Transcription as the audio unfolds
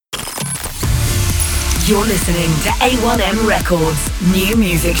You're listening to A1M Records New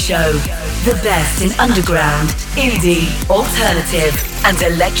Music Show. The best in underground, indie, alternative, and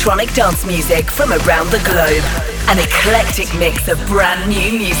electronic dance music from around the globe. An eclectic mix of brand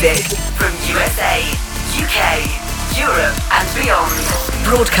new music from USA, UK, Europe, and beyond.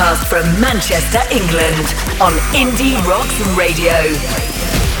 Broadcast from Manchester, England on Indie Rocks Radio.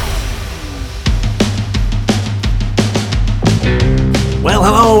 Well,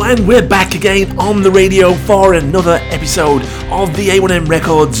 hello, and we're back again on the radio for another episode of the A1M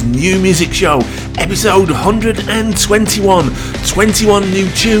Records New Music Show, episode 121. 21 new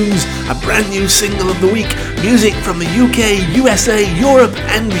tunes, a brand new single of the week, music from the UK, USA, Europe,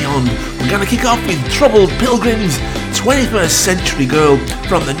 and beyond. We're going to kick off with Trouble Pilgrims, 21st Century Girl,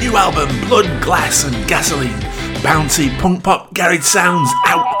 from the new album Blood, Glass, and Gasoline. Bouncy punk pop garage sounds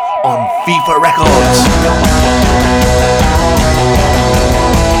out on FIFA Records.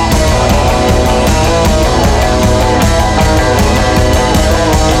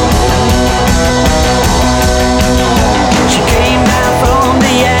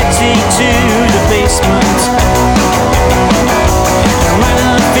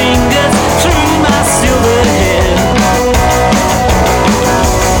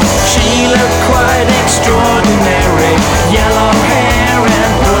 Yellow hair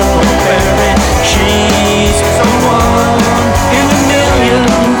and purple berry. She's someone in a million.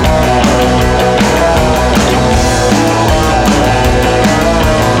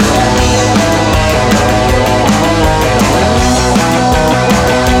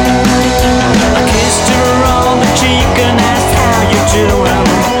 I kissed her on the cheek and asked how you doing.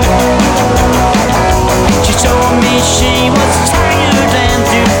 She told me she was tired and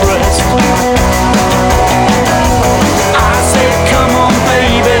depressed.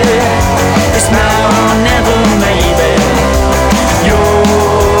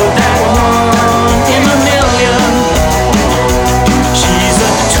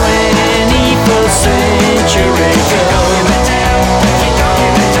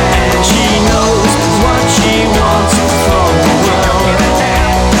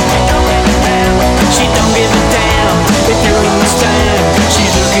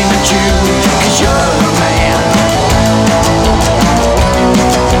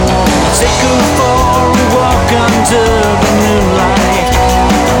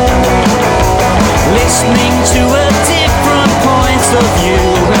 Listening to a different points of view.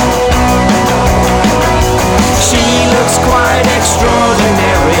 She looks quite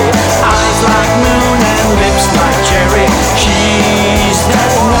extraordinary. Eyes like moon and lips like cherry. She's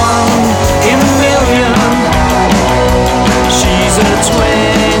that one in a million. She's a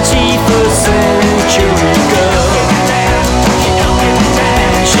 21st century girl.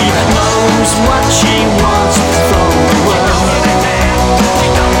 She knows what she wants from the world.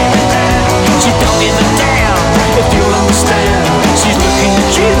 She don't give a damn if you'll understand. She's looking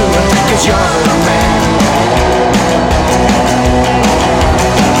at you cause you're a man.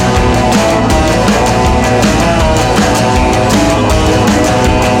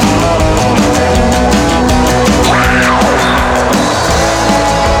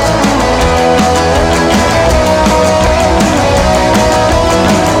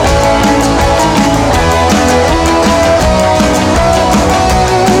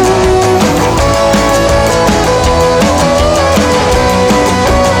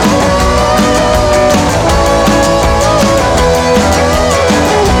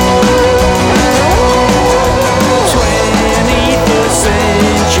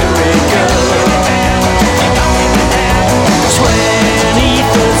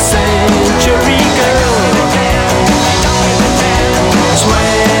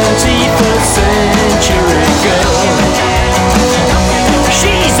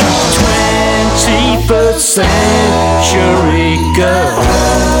 Century girl.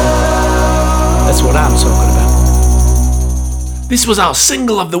 That's what I'm talking about. This was our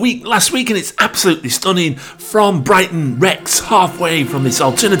single of the week last week, and it's absolutely stunning, from Brighton WREX, halfway from this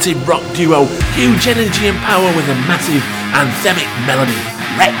alternative rock duo, huge energy and power with a massive anthemic melody.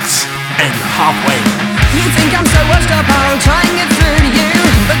 WREX and Halfway. You think I'm so washed up, I'll try and get through to you,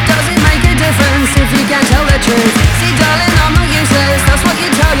 but does it make a difference if you can't tell the truth? See darling, I'm not useless, that's what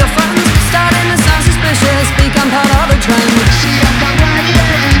you tell your friends. Starting to sound suspicious, become part of a trend. See, I'm not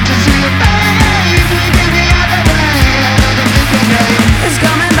ready to see your face, leaving the other way. It's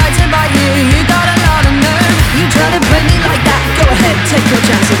coming back to bite you, you got a lot of nerve. You try to play me like that, go ahead, take your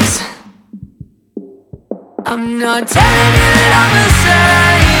chances. I'm not telling you that I'm a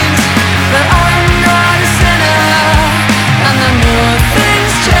saint, but I'm not a sinner. And the more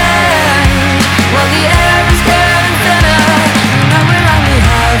things change, well the air is getting thinner, and we're only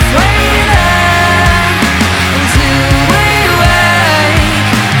halfway there.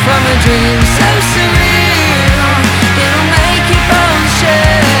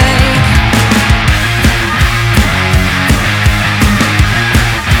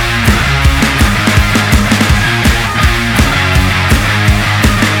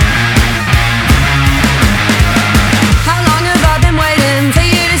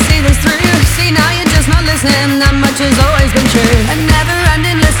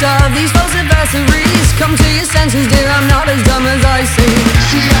 see.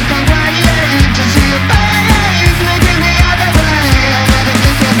 See, I can't wait to see your face, looking the other way. I never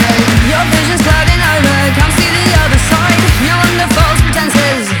think of me. Your vision's clouding over, can't see the other side. You're under false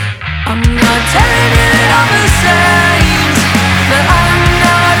pretenses. I'm not telling you that I'm a saint, but I'm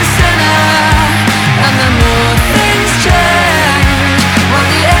not a sinner. And the more things change, while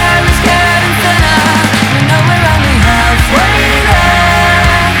the air is getting thinner, we know we're only halfway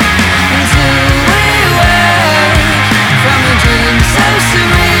there until we wake from a dream so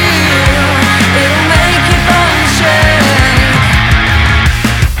surreal it'll make your bones shake.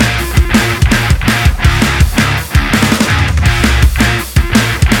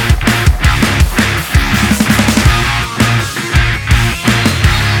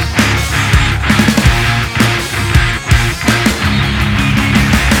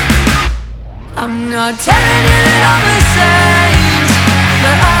 I'm not telling you that I'm a saint,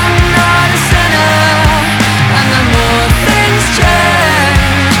 but I'm not a sinner. And the more things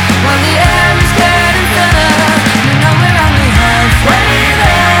change, while the air is getting thinner, we know we're only halfway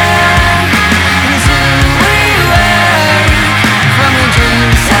there until we wake from a dream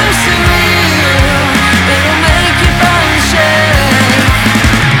so surreal it'll make your bones shake.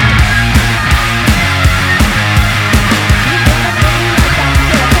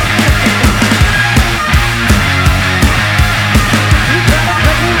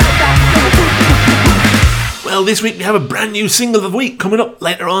 Well, this week we have a brand new single of the week coming up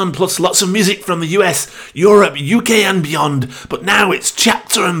later on, plus lots of music from the US, Europe, UK and beyond. But now it's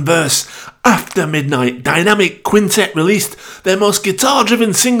Chapter and Verse, After Midnight. Dynamic Quintet released their most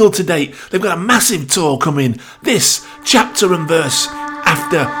guitar-driven single to date. They've got a massive tour coming. This, Chapter and Verse,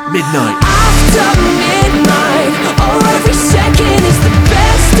 After Midnight. After midnight, oh, every second is the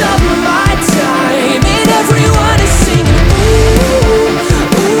best of my time, and everyone is singing, ooh,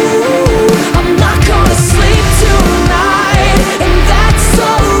 ooh, I'm not gonna sleep tonight, and that's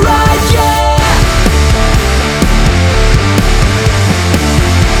alright, yeah.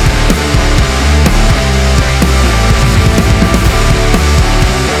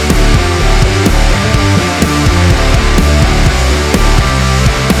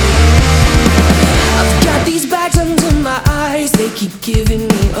 I've got these bags under my eyes, they keep giving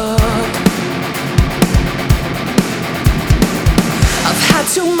me up. I've had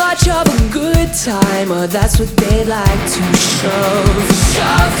too much of a good time, or that's what they like to shove.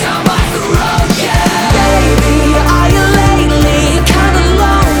 Shove down my throat, yeah. Baby, are you lately kinda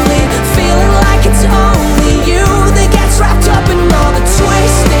lonely, feeling like it's only you that gets wrapped up in all the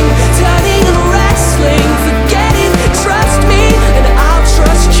twisting, turning and wrestling, forgetting, trust me and I'll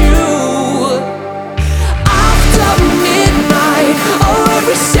trust you. After midnight, oh,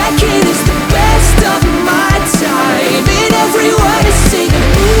 every second is the best of my time, and everyone is singing,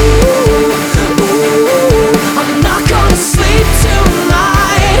 ooh, ooh, I'm not gonna sleep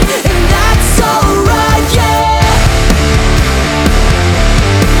tonight, and that's alright, yeah.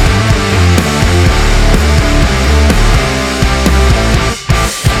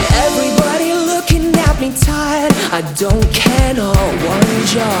 Everybody looking at me tired, I don't care, not one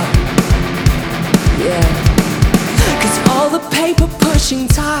job, yeah. 'Cause all the paper pushing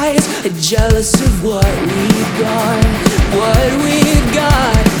ties are jealous of what we got, what we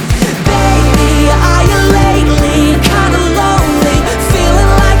got. Baby, are you lately kinda lonely,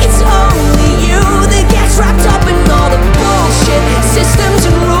 feeling like it's only you that gets wrapped up in all the bullshit, systems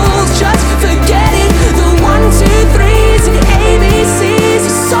and rules, just forgetting the 1, 2, 3s and ABCs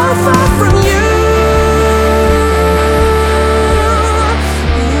are so far from you.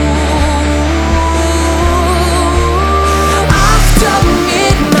 After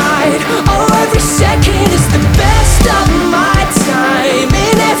midnight, oh, every second is the best of my time.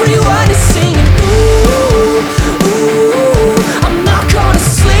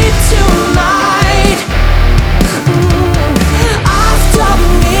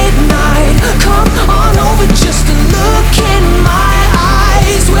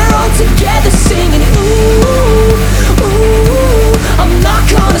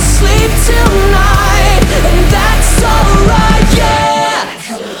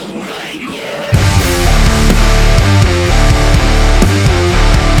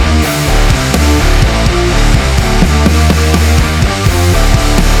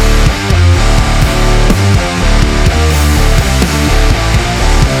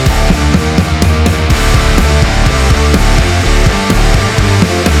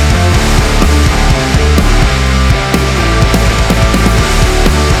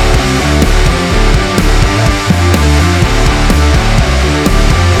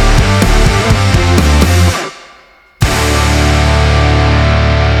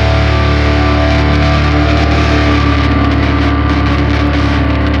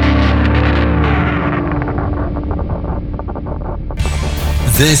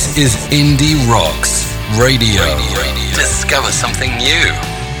 This is Indie Rocks Radio. Discover something new.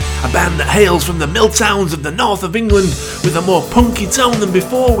 A band that hails from the mill towns of the north of England with a more punky tone than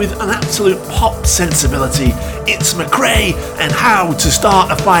before with an absolute pop sensibility. It's McCrae and How to Start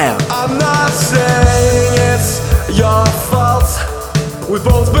a Fire. I'm not saying it's your fault. We've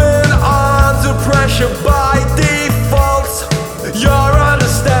both been under pressure by default. You're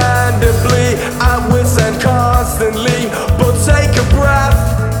understandably at wits end constantly, but take a breath.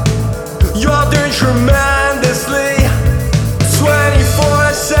 You're doing tremendously.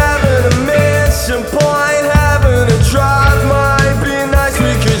 24/7, a mission point, having a drive might be nice.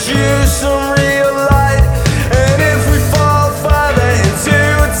 We could use some real light. And if we fall further into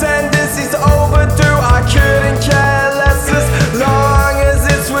tendencies to overdo, I couldn't care less as long as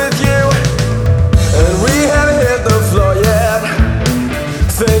it's with you. And we haven't hit the floor yet.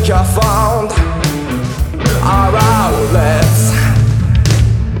 Think I found our outlets.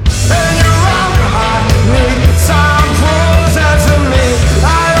 And you're wrong, I need some rules as to me. I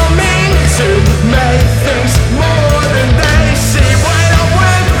don't mean to make things more than they see. When I'm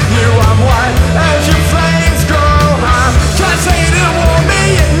with you, I'm white as your flames grow high. Can't say you didn't want me,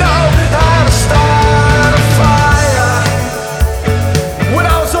 you know how to start a fire. When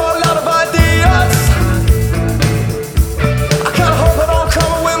I was all out of ideas, I kinda hope I don't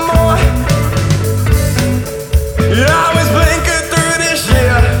come up with more. Yeah, I was blinking through this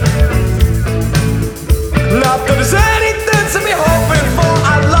year. Not that there's anything to be hoping for.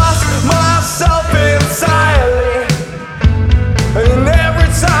 I lost myself entirely. And every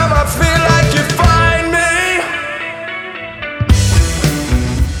time I feel like you find me,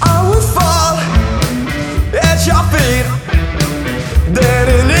 I would fall at your feet. Then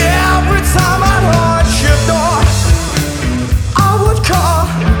in every time I'd haunt your door, I would call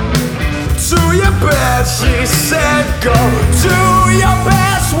to your bed. She said go to your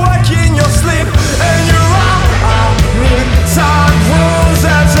best, work in your sleep. And you're wrong, I need time rules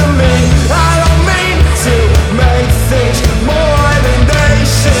out to me. I don't mean to make things more than they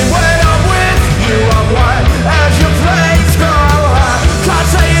seem. When I'm with you, I'm white as your flames grow high. Can't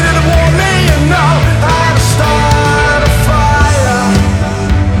say you didn't want me, you know how to start a fire.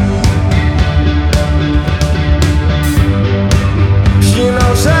 She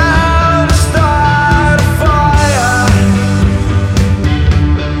knows how to start a fire.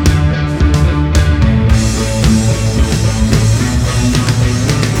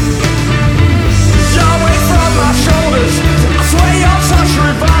 Your weight from my shoulders, I swear your touch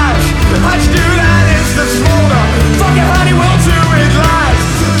revives. How'd you do that instant smolder? Fucking honey, we'll do it live.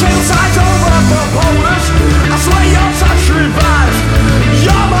 Cable ties over proponents, I swear your touch revives.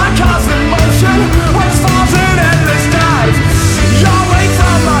 You're my constant motion, when it falls in endless dives. Your weight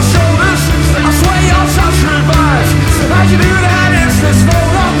from my shoulders, I swear your touch revives. How'd you do that instant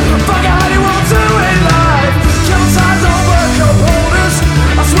smolder? Fucking honey, we'll do it live. Cable ties over components,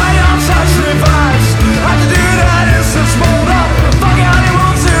 I swear your touch revives. How'd you do that instant smolder? Fucking honey,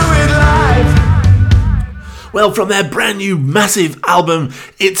 we'll do it live. Well, from their brand new massive album,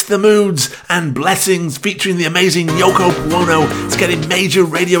 it's The Moods and Blessings featuring the amazing Yoko Ono. It's getting major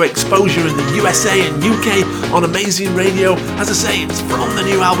radio exposure in the USA and UK on Amazing Radio. As I say, it's from the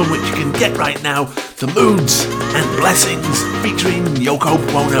new album which you can get right now, The Moods and Blessings featuring Yoko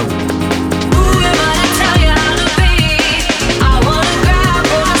Ono.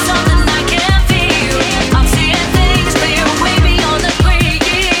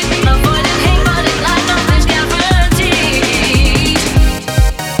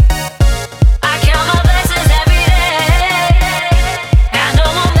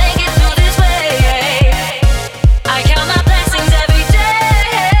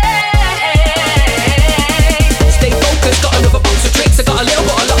 Stay focused, got another box of tricks. I got a little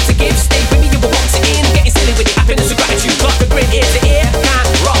but a lot to give. Stay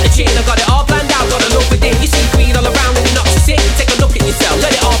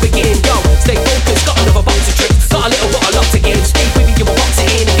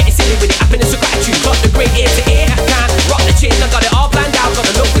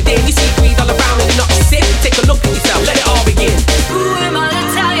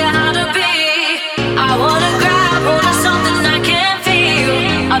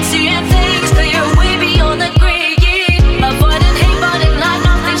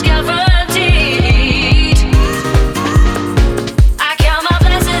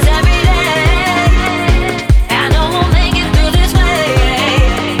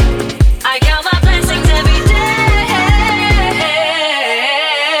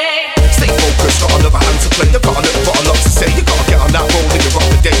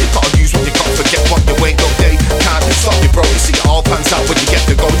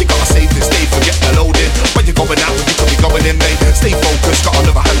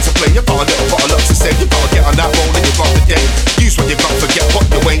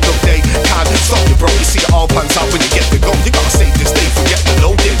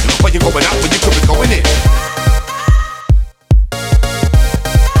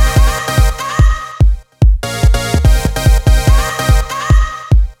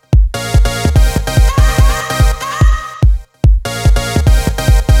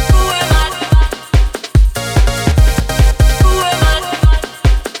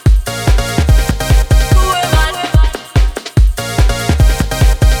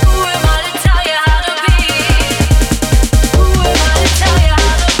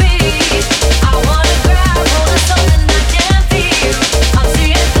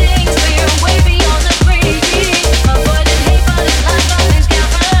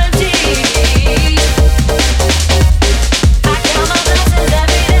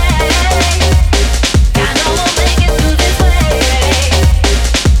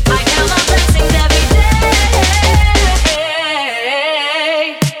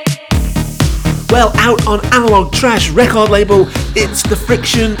Well, out on Analog Trash record label, it's the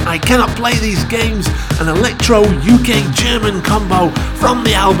Frixion, I Cannot Play These Games, an electro UK German combo from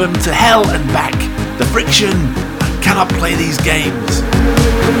the album To Hell and Back. The Frixion, I Cannot Play These Games.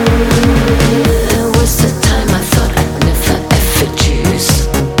 There was the time I thought I'd never ever choose.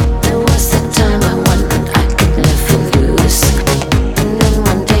 There was the time I wondered I could never lose. And then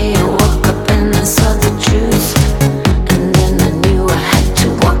one day I woke up and I saw the truth. And then I knew I had to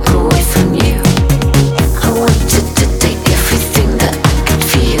walk away from you. I wanted to take everything that I could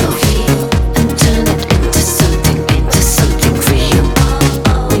feel and turn it into something real.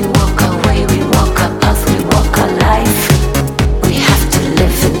 We walk our way, we walk our path, we walk our life. We have to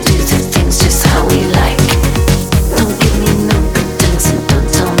live and do the things just how we like. Don't give me no pretense and don't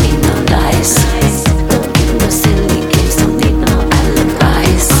tell me no lies. Don't give no silly games, don't need no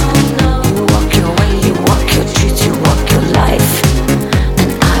alibis. You walk your way, you walk your truth, you walk your life.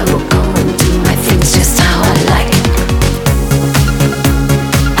 And I will go and do my things just how I like.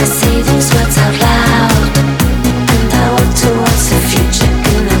 I say these words out loud, and I walk towards the future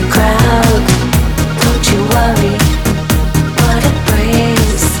in a crowd. Don't you worry what it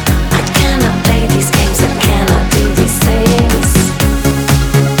brings. I cannot play these games, I cannot do these things.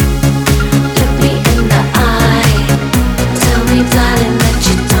 Look me in the eye, tell me darling that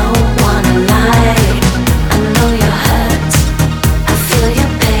you don't wanna lie. I know you're hurt, I feel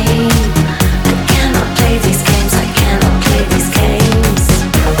your pain. I cannot play these games, I cannot play these games.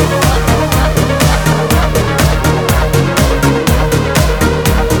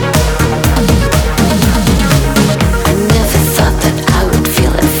 I never thought that I would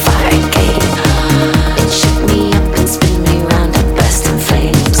feel a fire again. It shook me up and spin me round and burst in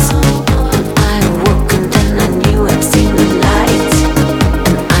flames. I awoke and then I knew I'd seen the light.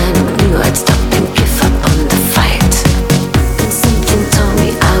 And I knew I'd stop and give up on the fight. And something told me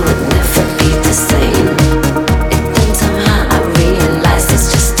I would never be the same. And then somehow I realized it's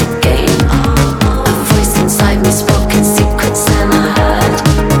just a game. A voice inside me spoke in secrets and I heard.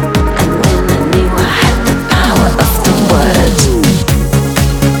 And then I knew I had the power of the word.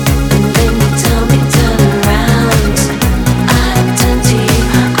 And then you tell me turn around. I turn to you,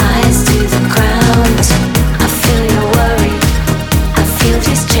 eyes to the ground. I feel your worry, I feel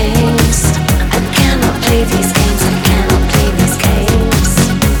these chains. I cannot play these games, I cannot play these games.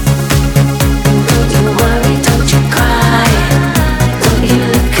 Don't you worry, don't you cry. Don't you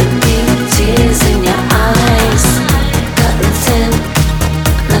look at me, tears in your eyes. Got nothing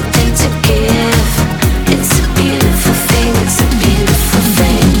to give. It's a beautiful thing, it's a beautiful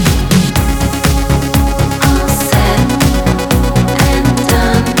thing. All said and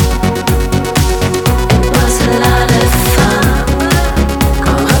done. It was a lot of fun.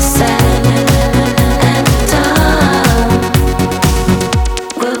 All said and done.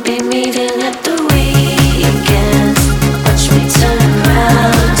 We'll be meeting at the weekend. Watch me turn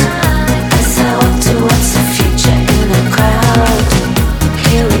around as I walk towards the future in a crowd.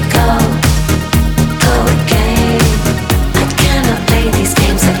 Here we go again. I cannot play these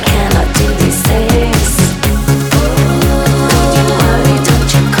games, I cannot do these things. Don't you worry, don't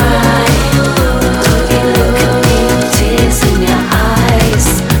you cry. Don't you look at me, tears in your eyes.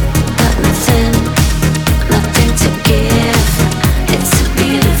 Got nothing to give. It's a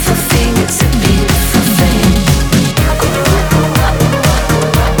beautiful thing, it's a beautiful thing.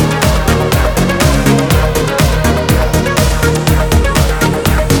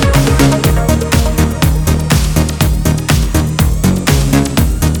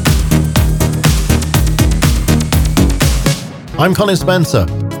 I'm Colin Spencer,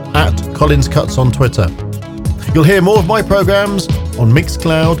 at Collins Cuts on Twitter. You'll hear more of my programs on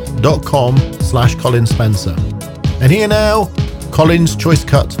mixcloud.com/Colin Spencer. And here now, Colin's choice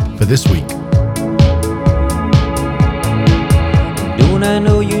cut for this week. Don't I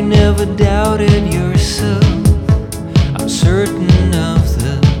know you never doubted yourself? I'm certain of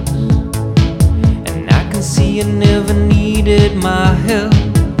this. And I can see you never needed my help.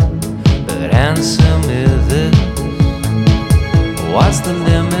 But answer me this. What's the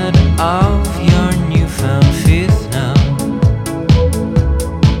limit of your newfound faith now?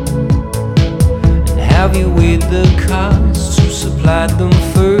 And have you weighed the costs? Who supplied them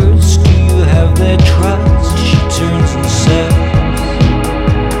first? Do you have their trust? She turns and says,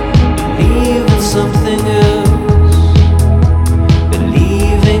 believe in something else.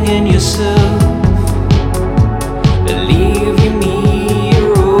 Believing in yourself. Believe you me,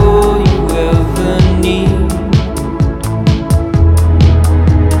 you're all you ever need.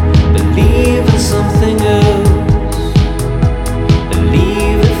 Believe in something else.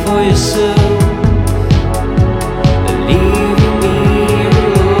 Believe it for yourself. Believe you me, you're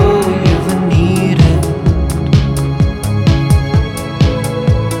all you ever need.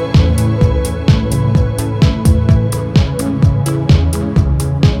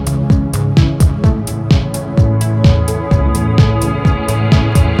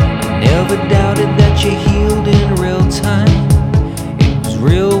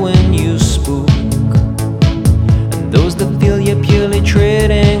 they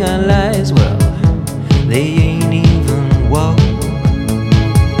treading on lies? Well, they ain't even woke.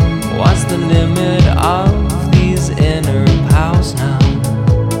 What's the limit of these inner powers now?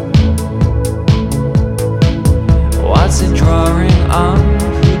 What's it drawing on?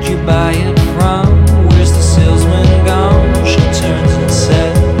 Who'd you buy it from? Where's the salesman gone? She turns and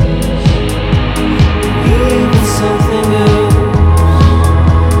says, believe in something else,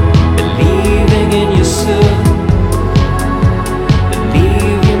 believing in yourself.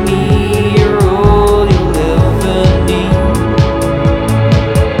 Believe in me, you're all you'll ever need.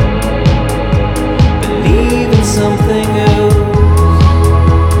 Believe in something else,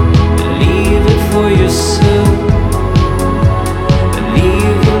 believe it for yourself.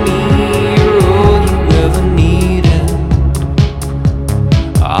 Believe in me, you're all you ever needed.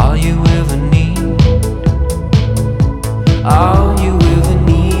 All you ever need. All you ever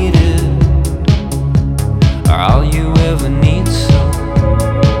needed. All you ever need. So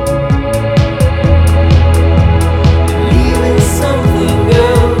believe in something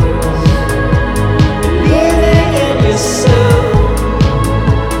else. Believe in yourself.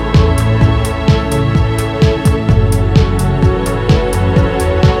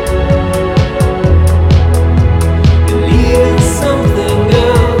 Believe in something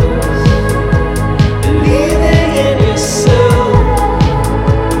else. Believe in yourself.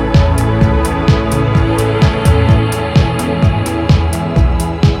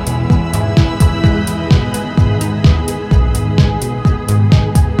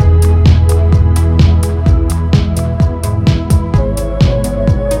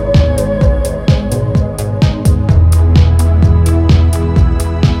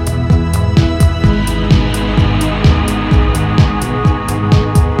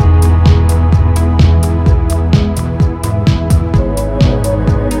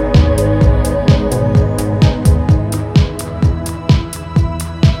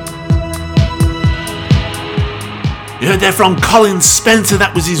 You heard there from Colin Spencer.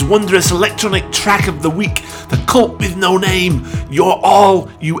 That was his wondrous electronic track of the week, The Cult with No Name, You're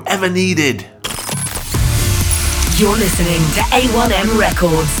All You Ever Needed. You're listening to A1M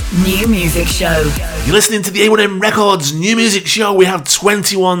Records New Music Show. You're listening to the A1M Records New Music Show. We have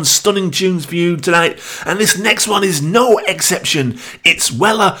 21 stunning tunes for you tonight, and this next one is no exception. It's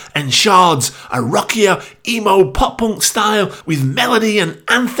Weller and Shards, a rockier, emo, pop-punk style with melody and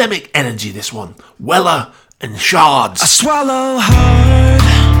anthemic energy, this one. Weller and Shards. I swallow hard,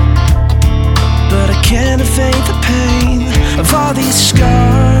 but I can't evade the pain of all these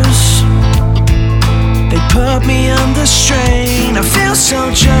scars. They put me under strain. I feel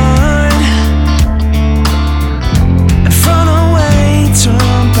so jarred and thrown away,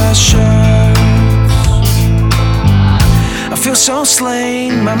 torn by shards. I feel so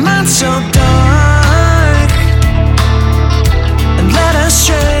slain, my mind's so dark and led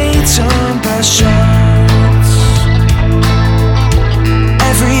astray, torn by shards.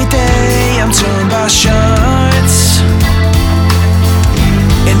 Every day I'm torn by shards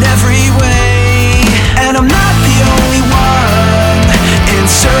in every way. And I'm not the only one in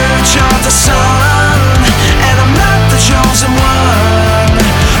search of the sun, and I'm not the chosen one,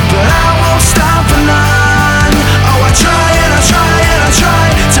 but I won't stop for none. Oh, I try and I try and I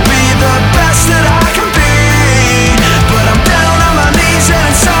try to be the best that I can be, but I'm down on my knees and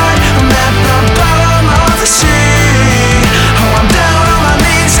inside I'm at the bottom of the sea. Oh, I'm down on my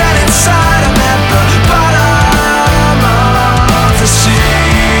knees and inside I'm at the bottom of the sea.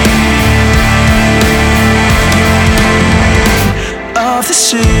 Of the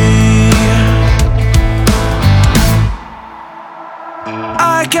sea.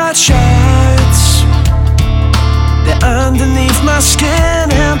 I got shards, they're underneath my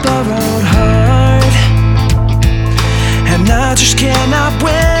skin and burrowed hard, and I just cannot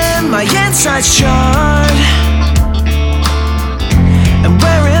win. My insides charred and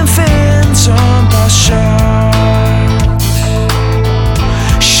wearing fins on my shards,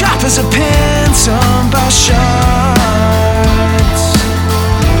 sharp as a pin on my shards.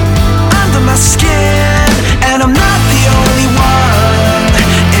 My skin, and I'm not the only one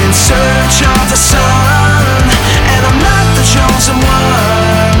in search of the sun, and I'm not the chosen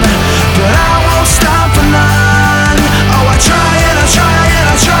one, but I won't stop for none. Oh, I try and I try and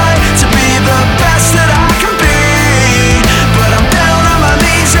I try to be the best that I can be, but I'm down on my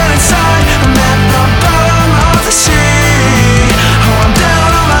knees and inside I'm at the bottom of the sea. Oh, I'm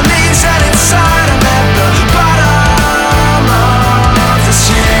down on my knees and inside I'm at the bottom.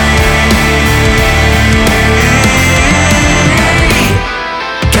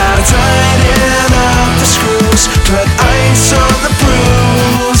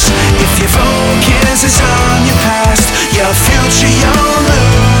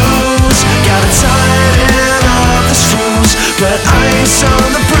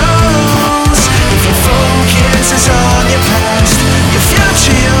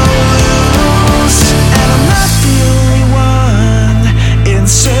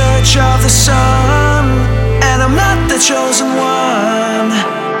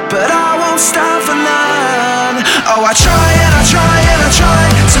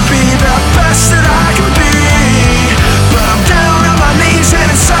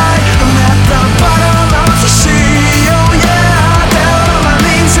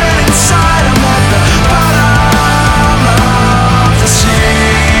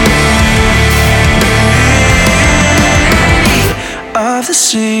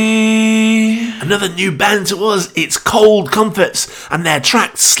 me. Another new band to us, it's Cold Comforts and their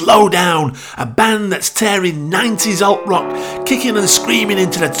track Slow Down, a band that's tearing 90s alt rock, kicking and screaming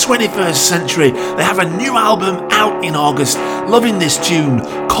into the 21st century. They have a new album out in August. Loving this tune,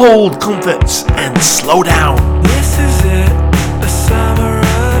 Cold Comforts and Slow Down. This is it, the summer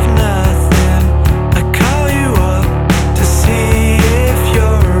of nothing. I call you up to see if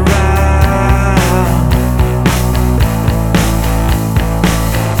you're around.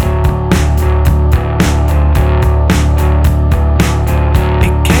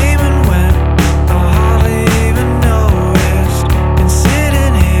 It came and went, I hardly even noticed. Been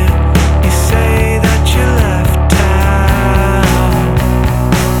sitting here, you say that you left town.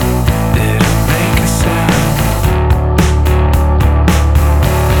 Didn't make a sound.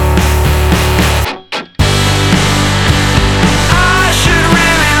 I should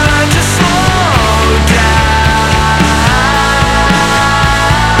really learn to slow down.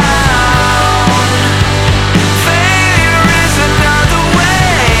 Failure is another way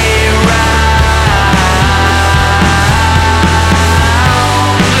round.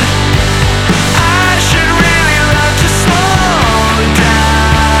 I should really learn to slow down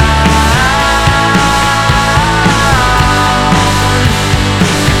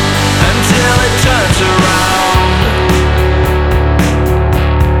until it turns around.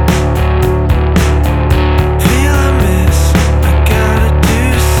 Feel a miss, I gotta do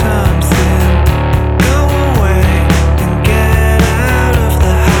something. Go away and get out of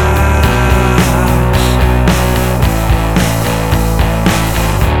the house.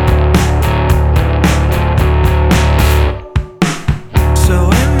 So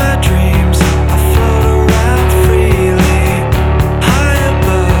in my dreams, I float around freely, high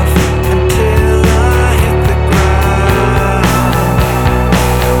above until I hit the ground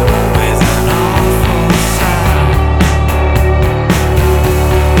with an awful sound.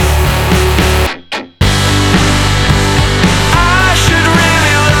 I should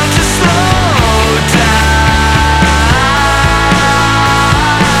really learn to slow down.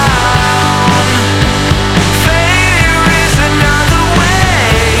 Failure is another way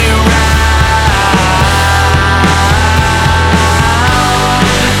round.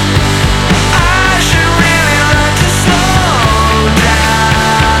 I should really learn to slow down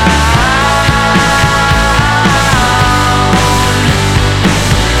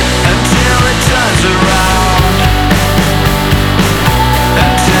until it turns around.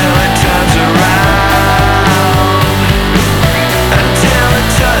 Until it turns around. Until it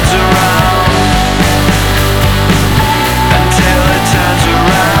turns around. Until it turns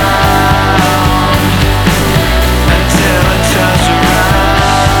around. Until it turns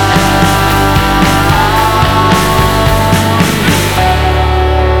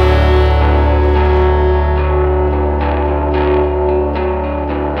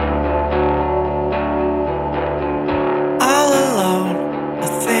all alone, I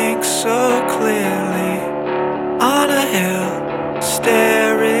think so clearly on a hill,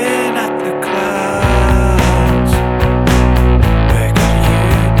 staring at the clouds. Where could you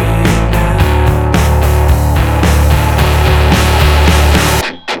be now?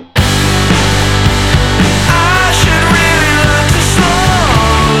 I should really learn to slow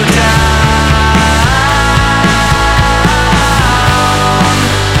down.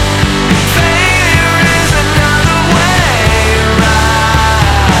 Failure is another way round.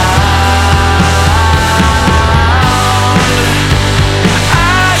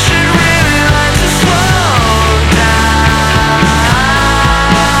 I should really learn to slow down.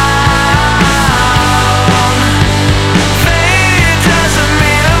 Failure doesn't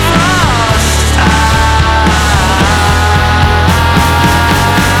mean I've lost out.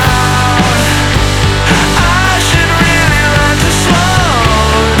 I should really learn to slow down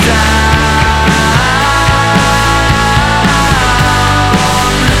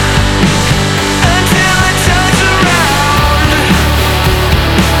until it turns around.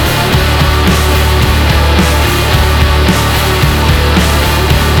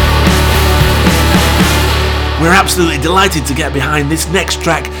 We're absolutely delighted to get behind this next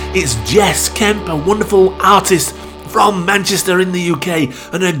track. It's Jess Kemp, a wonderful artist from Manchester in the UK,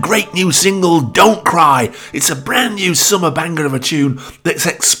 and a great new single, Don't Cry. It's a brand new summer banger of a tune that's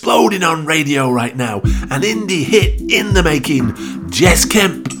exploding on radio right now. An indie hit in the making. Jess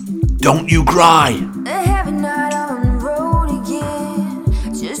Kemp, Don't You Cry. A heavy night on the road again.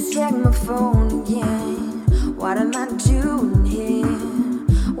 Just check my phone again. What am I doing here?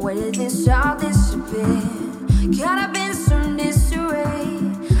 Where did this all disappear? Caught up in some disarray.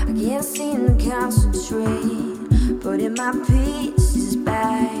 I can't seem to concentrate. Putting my pieces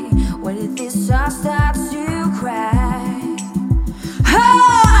back. When did this all start to crack?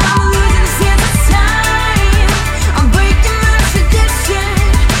 Oh!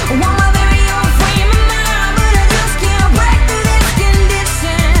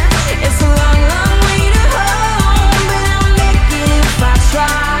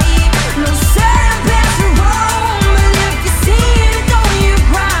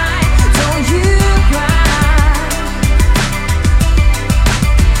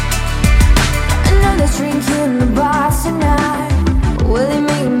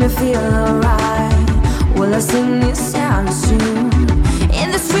 feel alright. Will I sing this out soon?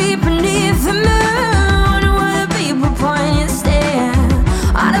 In the street beneath the moon, where the people point and stare.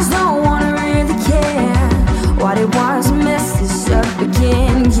 I just don't wanna really care what it was, mess this up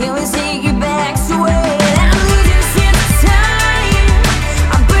again. Can we take it back to where I'm losing sense of time?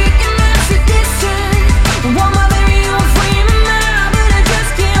 I'm breaking my tradition. Want my very own frame of mind, but I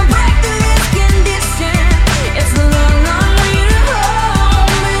just can't break through this condition. It's a long, long way to home,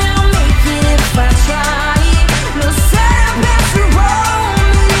 but I'll make it if I try. No setup past the road,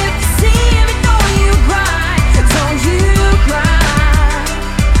 but if you see me, don't you cry, don't you cry.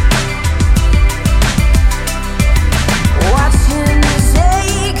 Watching this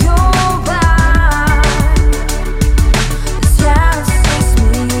day go by, this house makes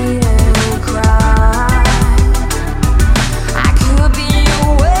me to cry. I could be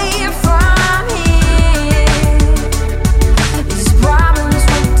away from here, these problems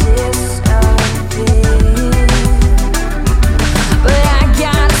would disappear. But I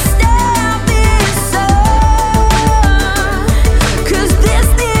gotta stop this up, 'cause this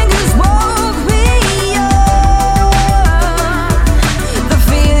thing has woke me up. The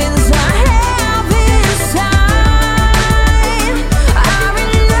feelings I have inside are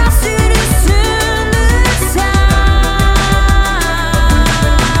enough to discern the time.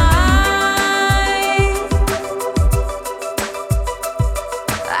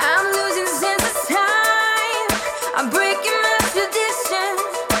 I'm losing sense of time. I'm breaking my tradition.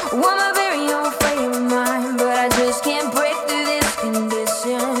 Want my very own frame of mind, but I just can't break through this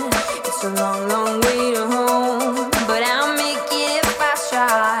condition. It's a long, long way to home, but I'll make it if I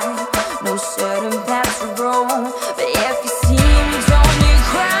try. No certain path to roam, but if you see me, don't you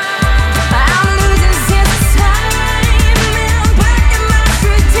cry. I'm losing sense of time, and I'm breaking my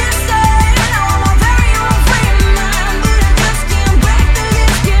tradition. I want my very own frame of mind, but I just can't break through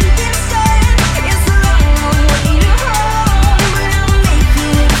this condition. It's a long, long way to home, but I'll make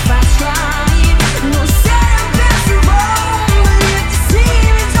it if I try. No certain path to roam, but if you see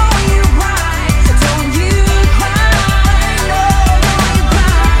me, don't you cry, don't you cry, no, don't you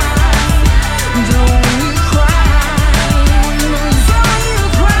cry, don't you cry, no, don't you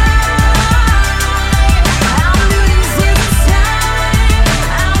cry. I'm losing sense of time.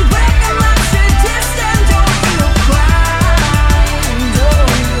 I'm breaking my tradition. Don't you cry,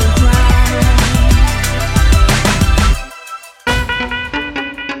 don't you cry.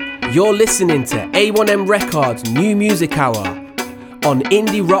 You're listening to A1M Records New Music Hour on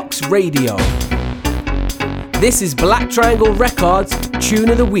Indie Rocks Radio. This is Black Triangle Records Tune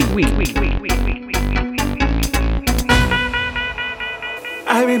of the Week.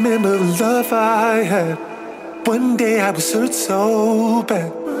 I remember the love I had. One day I was hurt so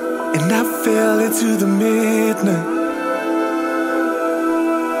bad, and I fell into the midnight.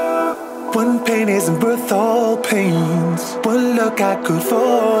 One pain isn't worth all pains. One look I could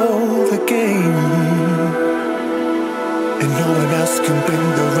fall the game, and no one else can bring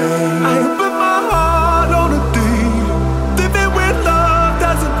the rain. I opened my heart on a day, living with love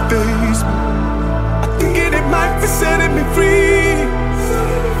doesn't faze me. I thinking it might be setting me free,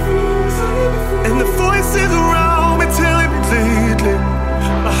 and the voices around me telling me lately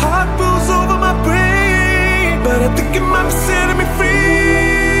my heart pulls over my brain, but I think it might be setting me free.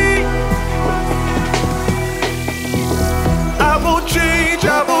 I won't change,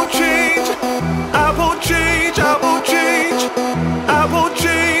 I won't change, I won't change, I won't change, I won't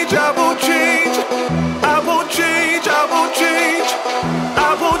change, I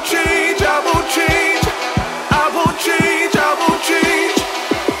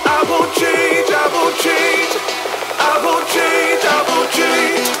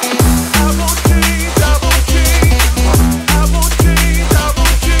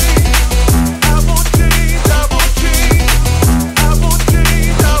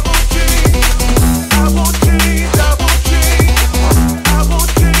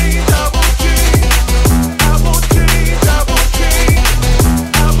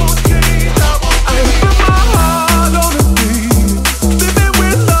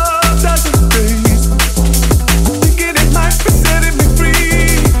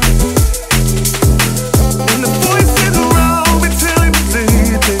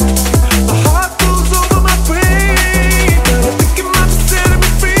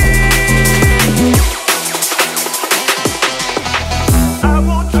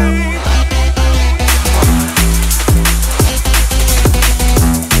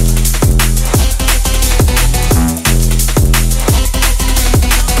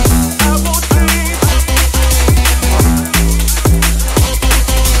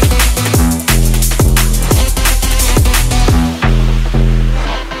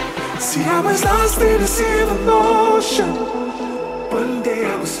was lost in a sea of emotion. One day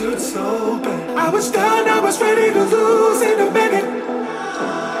I was hurt so bad. I was down, I was ready to lose in a minute.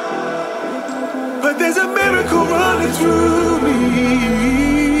 But there's a miracle running through me.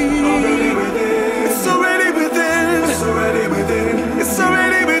 Already within. It's already within. It's already within. It's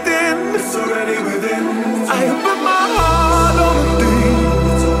already within. It's already within. I have put my heart on a thing.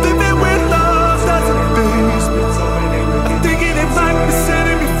 Living with love doesn't phase me. I'm thinking it might be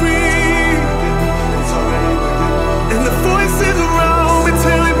setting me free. And the voices around me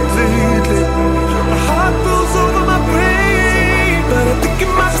telling me lately, my heart fills over my brain, but I think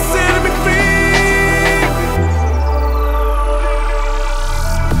it might be setting me free.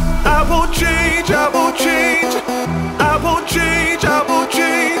 I won't change, I won't change, I won't change, I won't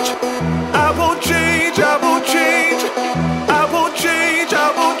change, I won't change, I won't change, I won't change,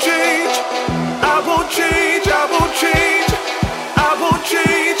 I won't change, I won't change, I won't change, I won't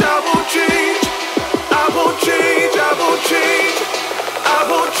change, I won't change, I won't change, I won't change, I won't change, I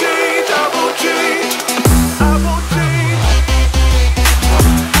won't change, I won't change.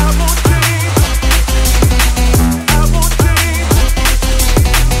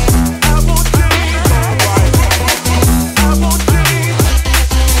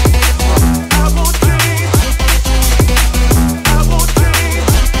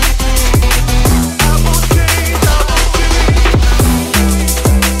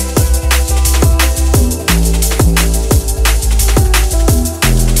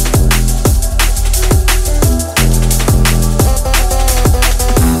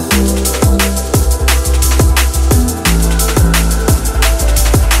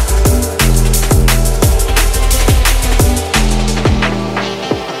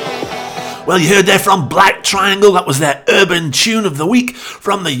 Well, you heard there from Black Triangle. That was their urban tune of the week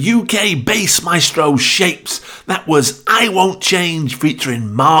from the UK bass maestro Shapes. That was I Won't Change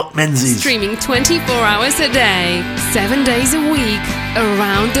featuring Mark Menzies. Streaming 24 hours a day, 7 days a week,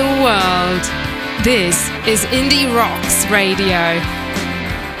 around the world. This is Indie Rocks Radio.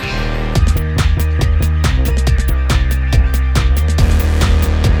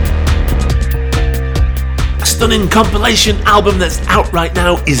 Stunning compilation album that's out right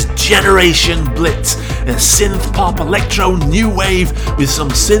now is Generation Blitz, a synth pop electro new wave with some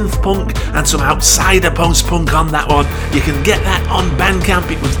synth punk and some outsider post punk on that one. You can get that on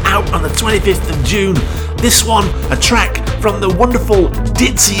Bandcamp. It was out on the 25th of June. This one, a track from the wonderful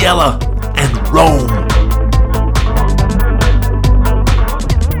Ditsea Yella and Rome.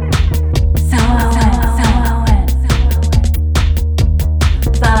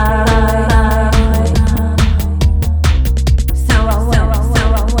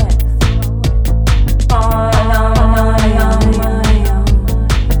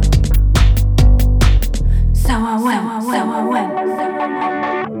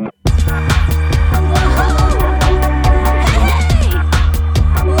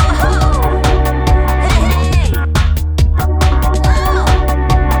 Hey!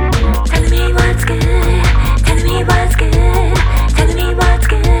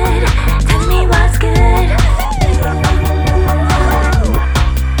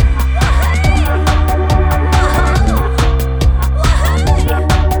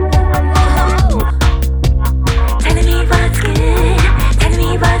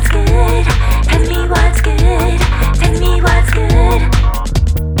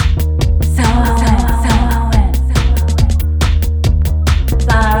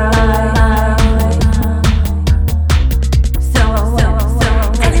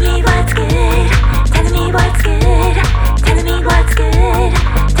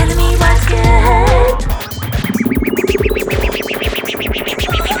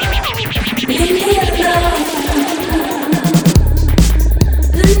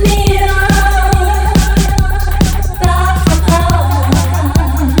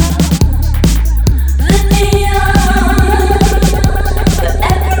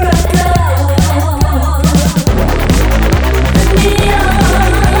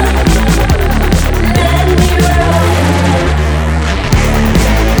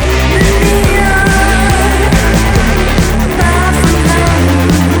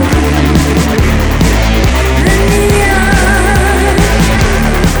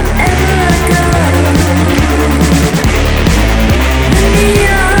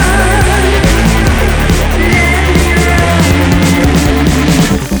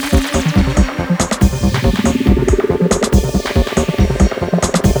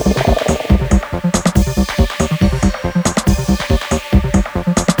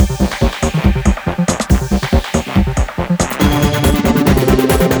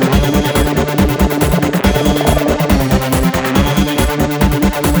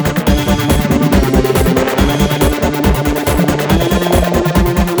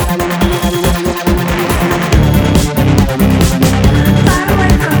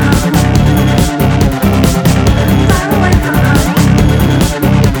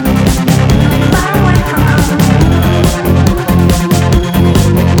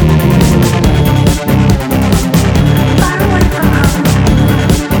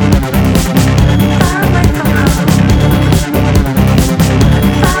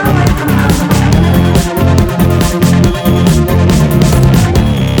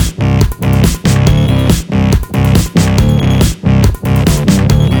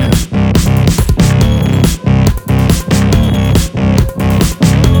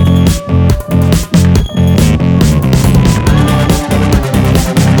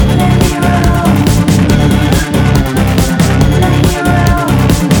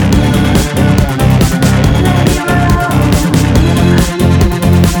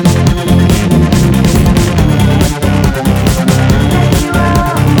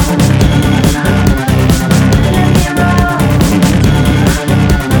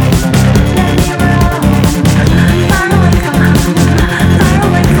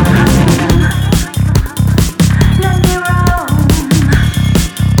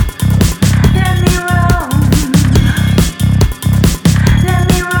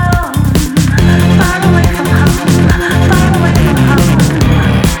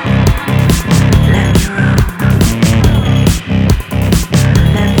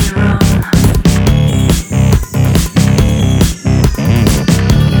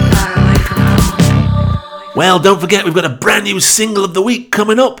 Well, don't forget we've got a brand new single of the week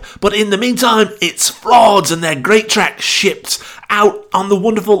coming up, but in the meantime, it's Frauds and their great track Shipped, out on the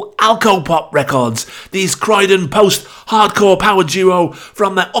wonderful Alcopop records, these Croydon post-hardcore power duo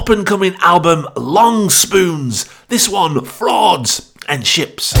from their up-and-coming album Long Spoons. This one, Frauds and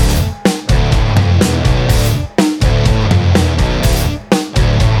Ships.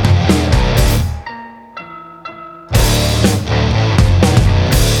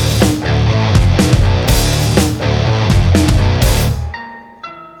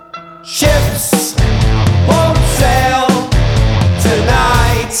 Ships won't sail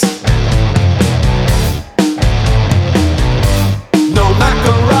tonight. No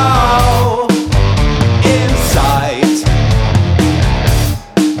mackerel in sight.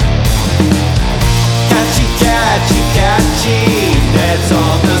 Catchy, catchy, catchy, nets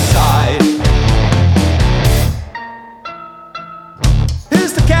on the side.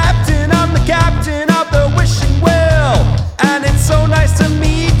 Who's the captain? I'm the captain of the wishing well, and it's so nice to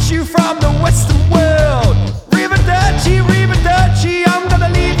meet you from the western world. Riverdurchy, I'm gonna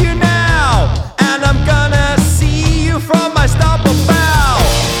leave you now, and I'm gonna see you from my starboard bow.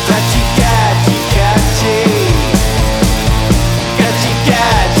 Catchy, catchy, catchy, catchy,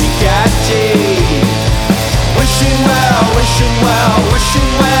 catchy, catchy. Wishing well, wishing well,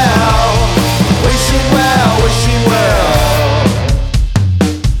 wishing well, wishing well, wishing well.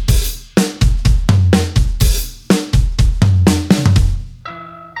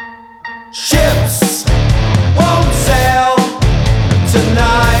 Ships won't sail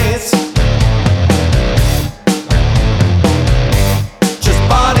tonight. Just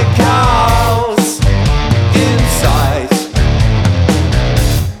barnacles in sight.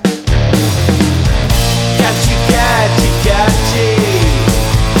 Catchy, catchy, catchy,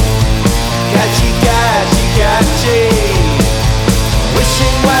 catchy, catchy, catchy.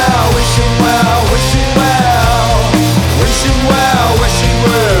 Wishing well, wishing well, wishing well, wishing well, wishing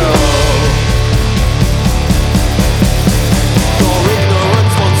well.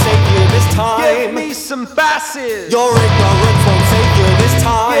 Give me some basses. Your ignorance won't save you this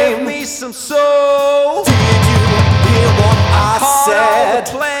time. Give me some soul. Did you hear what I said?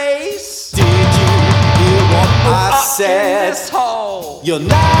 The place. Did you hear what I said? This hole. You're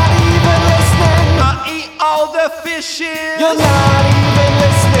not even listening. I eat all the fishes. You're not even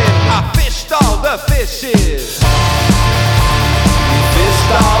listening. I fished all the fishes. We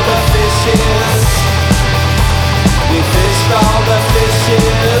fished all the fishes. We fished all the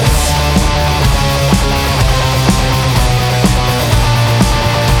fishes.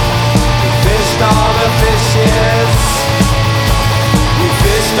 All the fishes. We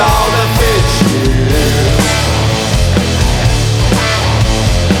fished all the fishes.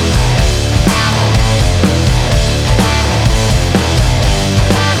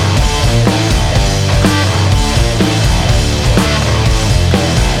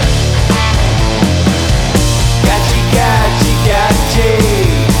 Catchy, catchy, catchy.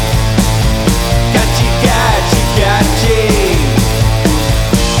 Catchy, catchy, catchy.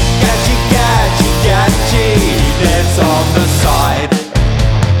 Catchy, catchy, that's on the side.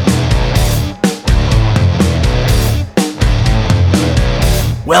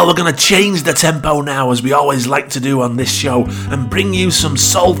 Well, we're going to change the tempo now, as we always like to do on this show, and bring you some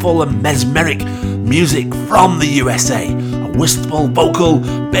soulful and mesmeric music from the USA. A wistful vocal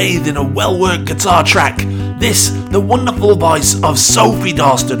bathed in a well-worked guitar track. This, the wonderful voice of Sophie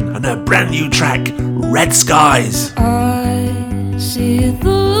Dorsten and her brand new track, Red Skies. I see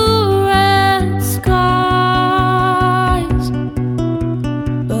the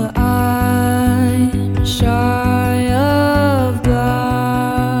shy of blind.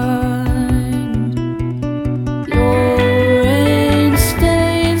 Your rain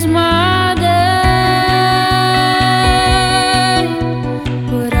stains my day,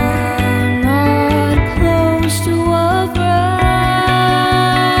 but I'm not close to afraid.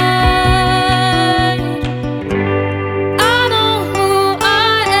 I know who I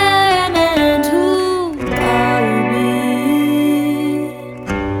am.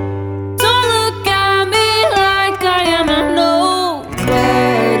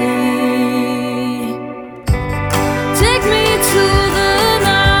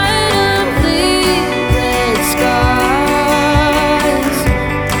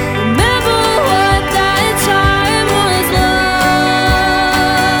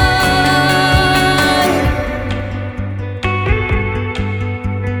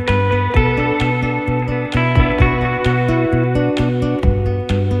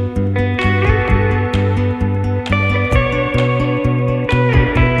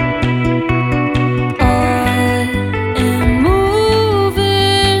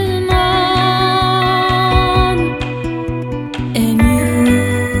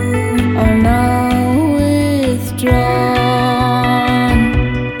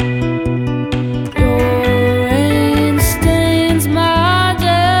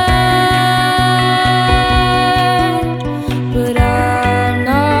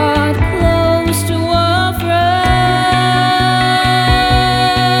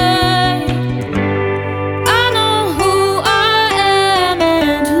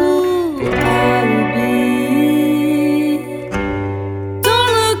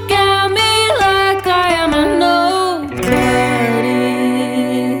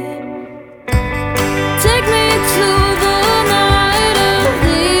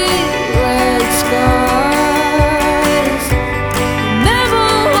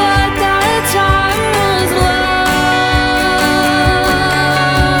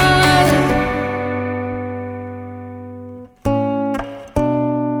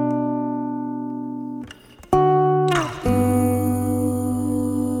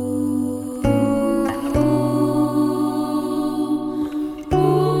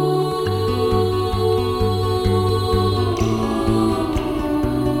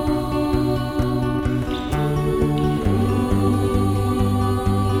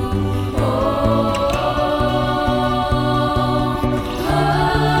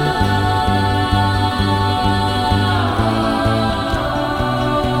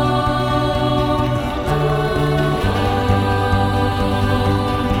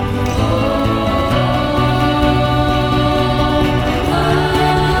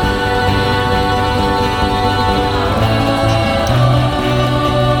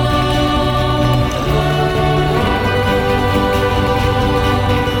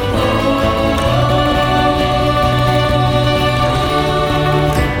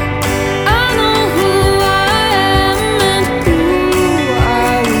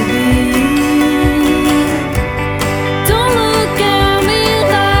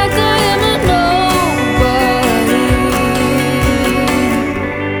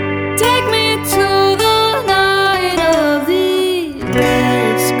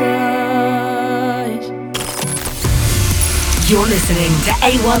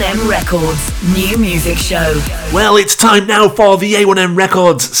 A1M Records New Music Show. Well, it's time now for the A1M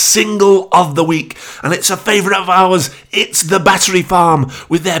Records Single of the Week, and it's a favourite of ours. It's The Battery Farm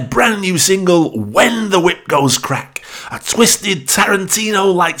with their brand new single, When the Whip Goes Crack. A twisted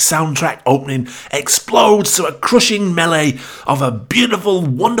Tarantino-like soundtrack opening explodes to a crushing melee of a beautiful,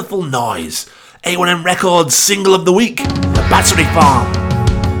 wonderful noise. A1M Records Single of the Week, The Battery Farm.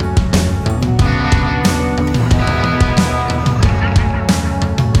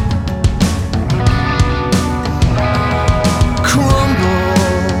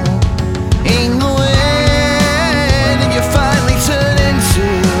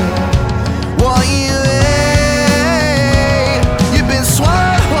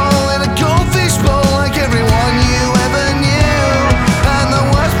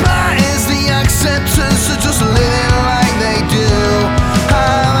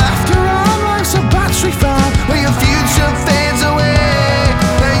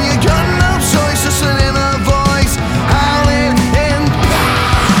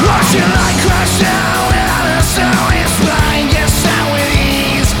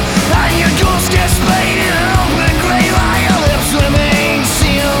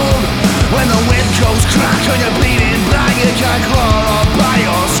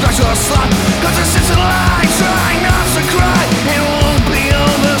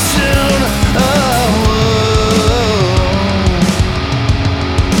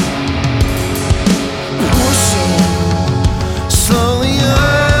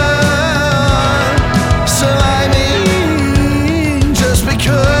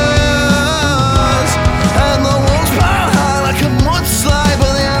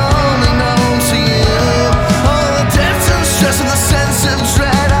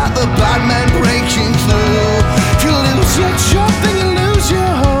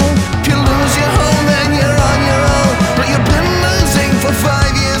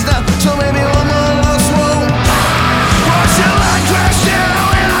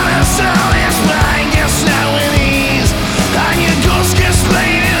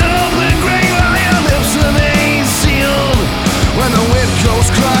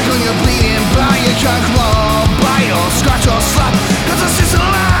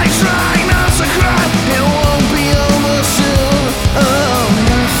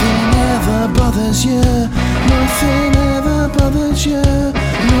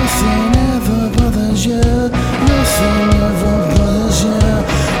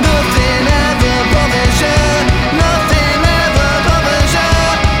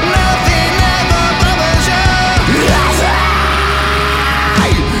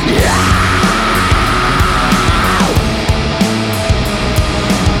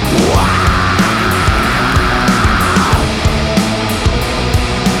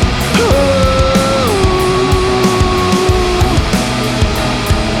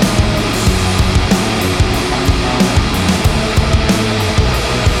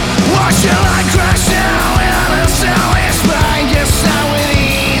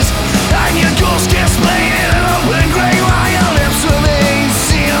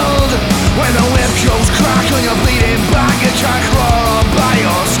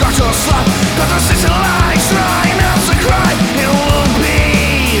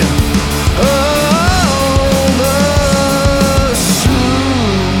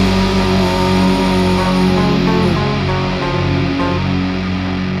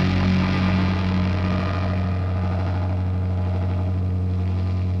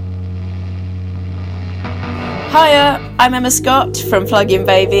 Hiya, I'm Emma Scott from Plug-in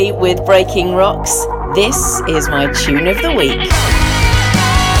Baby with Breaking Rocks. This is my tune of the week.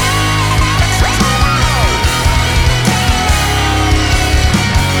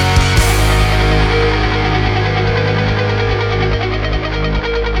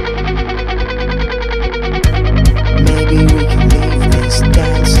 Maybe we can leave this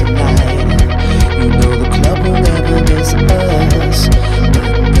dance tonight. You know the club will never miss us.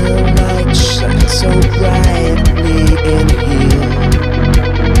 But the light shines so brightly in here.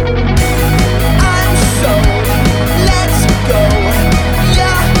 I'm sold, let's go.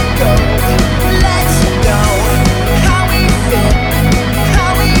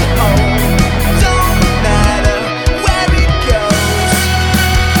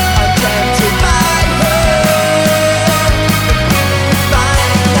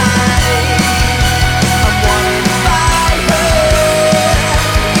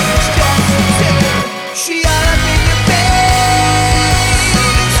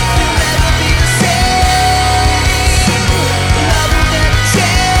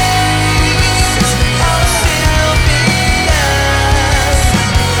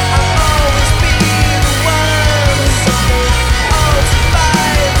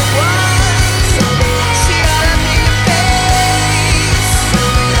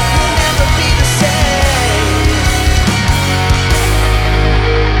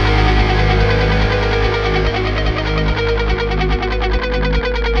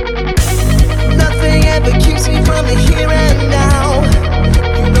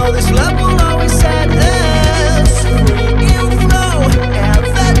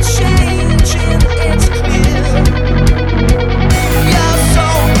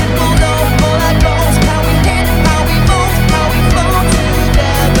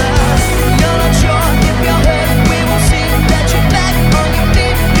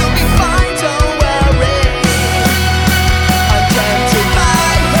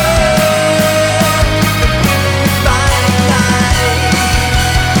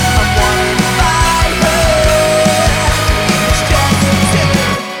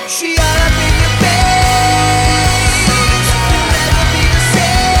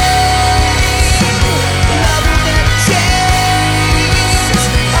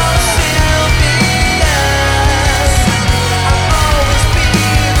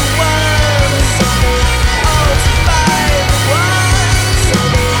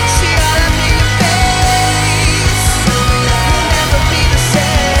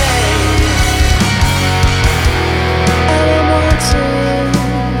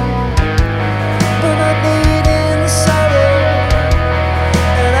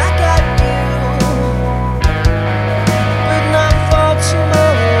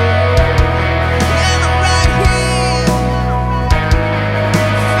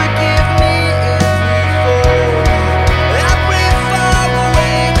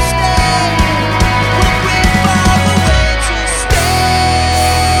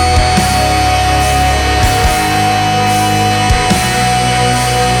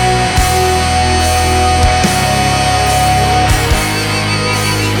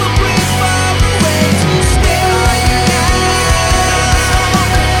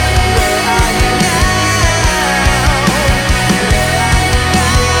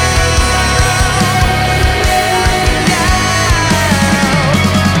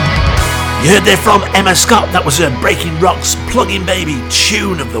 You heard there from Emma Scott, that was her Breaking Rocks Plug-in Baby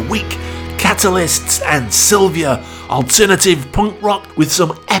Tune of the Week. Catalysts and Sylvia, alternative punk rock with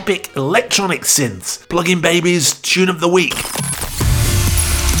some epic electronic synths. Plug-in Baby's Tune of the Week.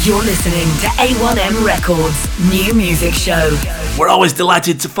 You're listening to A1M Records New Music Show. We're always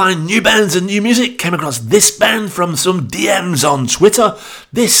delighted to find new bands and new music. Came across this band from some DMs on Twitter.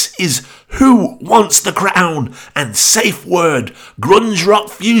 This is Who Wants the Crown and Safe Word, grunge rock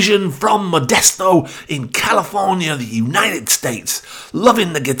fusion from Modesto in California, the United States.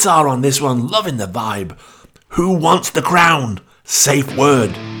 Loving the guitar on this one, loving the vibe. Who Wants the Crown, Safe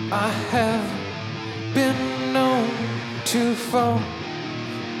Word. I have been known to fall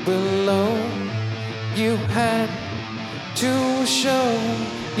below. You had to show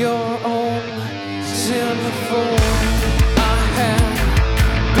your own sinful. I have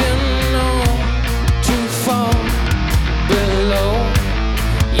been known to fall below.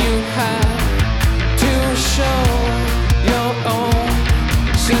 You have to show your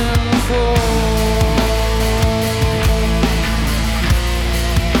own sinful.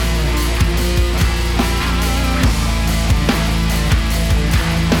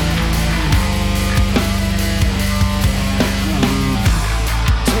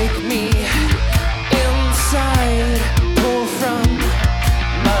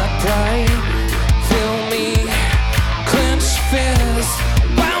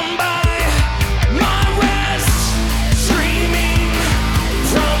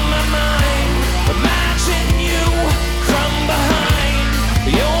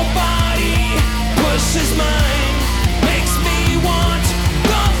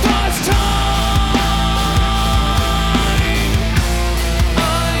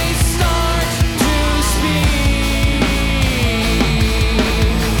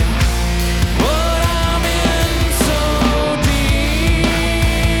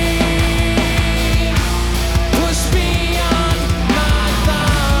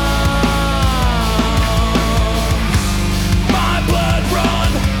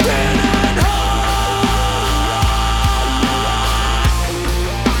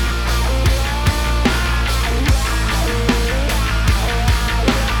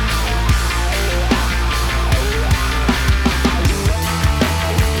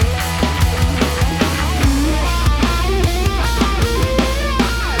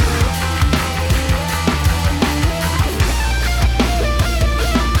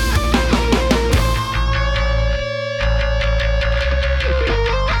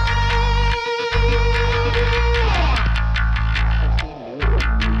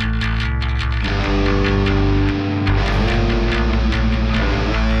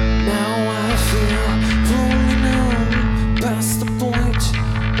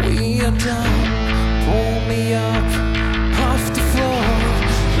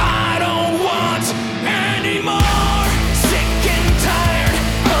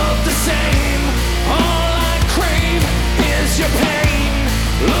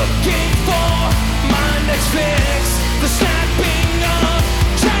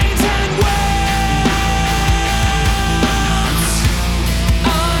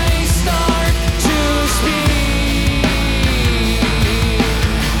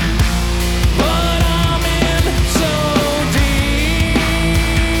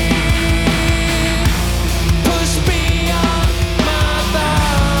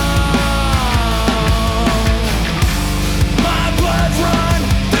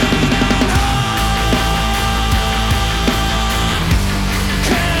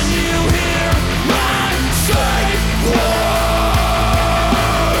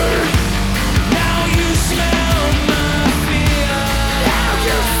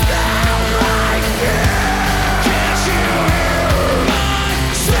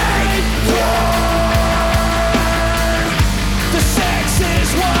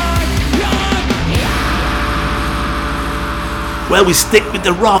 Well, we stick with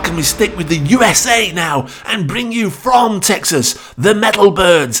the rock and we stick with the USA now and bring you from Texas, the Metal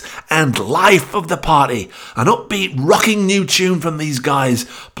Byrds and Life of the Party. An upbeat, rocking new tune from these guys.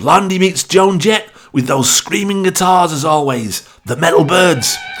 Blondie meets Joan Jett with those screaming guitars as always. The Metal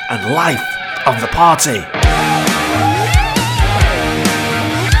Byrds and Life of the Party.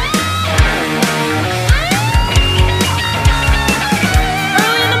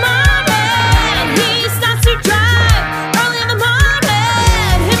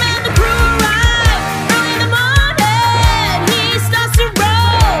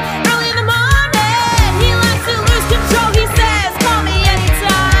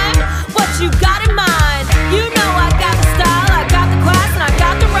 You know I got the style, I got the class, and I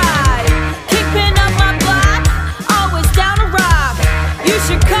got the ride. Keeping up my blood.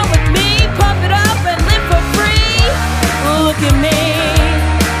 should come with me, pump it up and live for free. Look at me,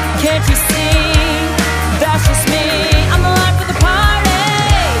 can't you see? That's just me, I'm the life of the party.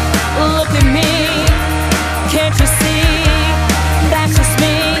 Look at me, can't you see? That's just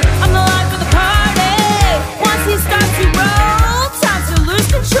me, I'm the life of the party. Once he starts to roll, time to lose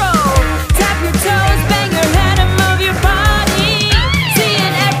control. Tap your toes, bang your head and move your body.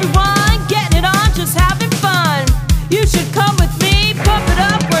 Seeing everyone getting it on, just having fun. You should come with me, pump it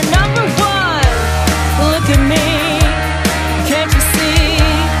up, we're number one. Look at me, can't you see?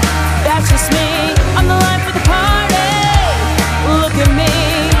 That's just me, I'm the life of the party. Look at me,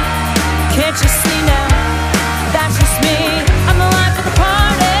 can't you see now? That's just me, I'm the life of the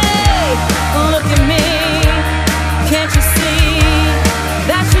party. Look at me, can't you see?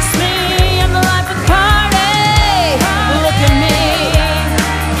 That's just me, I'm the life of the party. Look at me,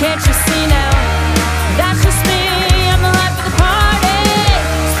 can't you see now? That's just me, I'm the life of the party.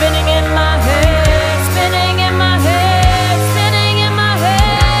 Spinning in my head, spinning in my head, spinning in my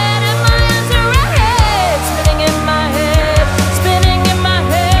head, and my hands are red. Spinning in my head, spinning in my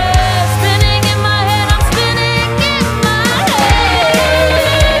head, spinning in my head, I'm spinning in my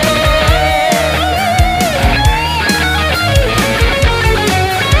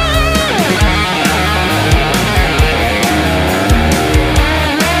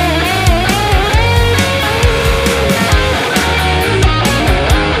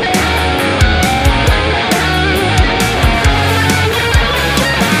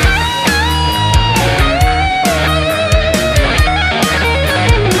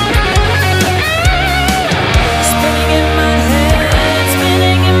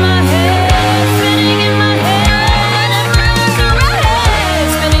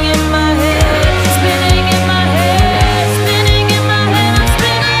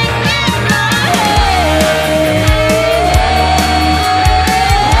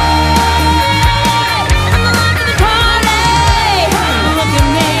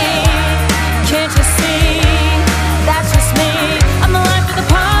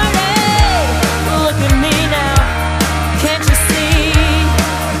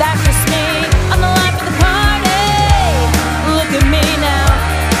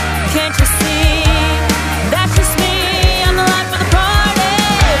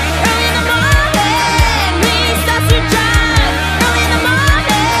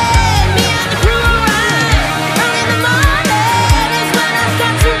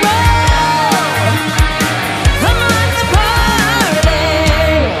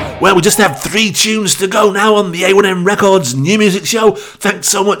Well, we just have 3 tunes to go now on the A1M Records New Music Show. Thanks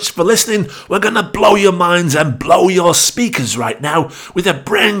so much for listening. We're going to blow your minds and blow your speakers right now with a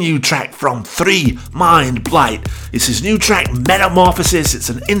brand new track from 3 Mind Blight. It's his new track Metamorphosis. It's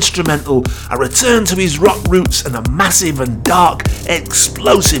an instrumental, a return to his rock roots, and a massive and dark,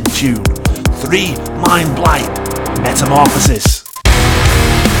 explosive tune. 3 Mind Blight, Metamorphosis.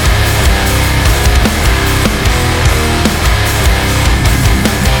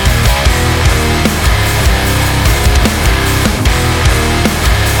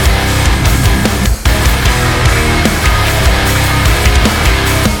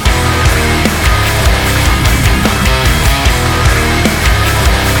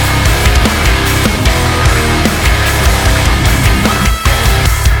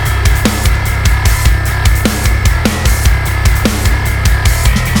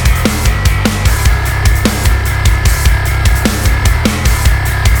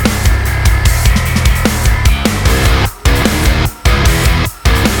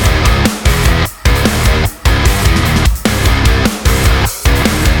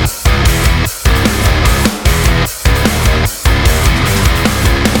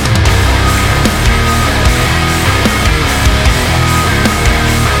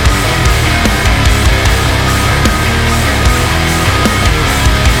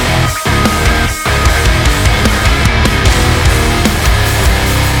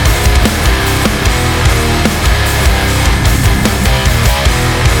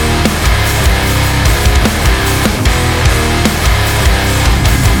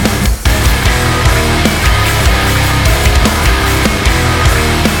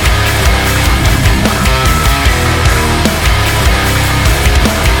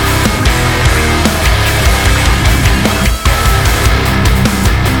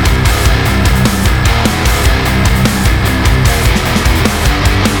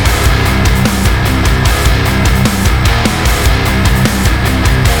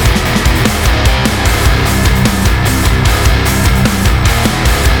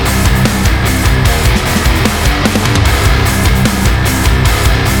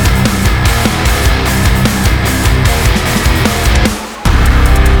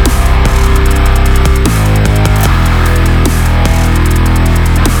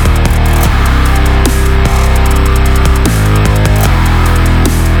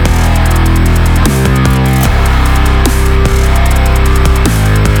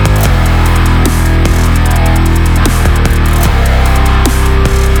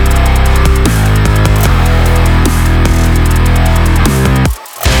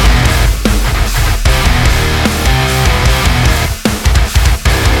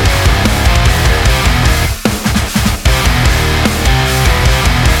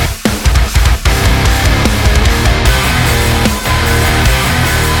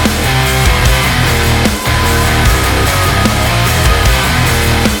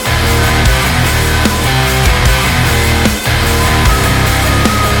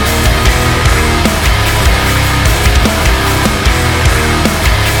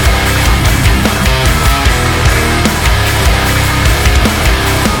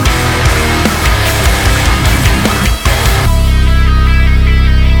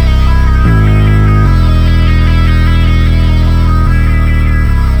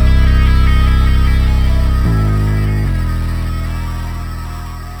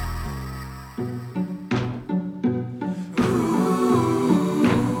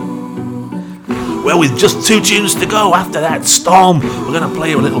 Well, with just 2 tunes to go after that storm, we're going to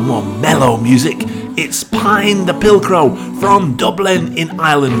play a little more mellow music. It's Pine the Pilcrow from Dublin in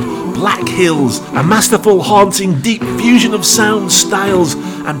Ireland, Black Hills, a masterful, haunting, deep fusion of sound, styles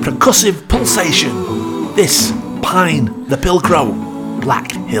and percussive pulsation. This, Pine the Pilcrow,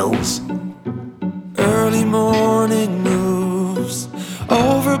 Black Hills. Early morning moves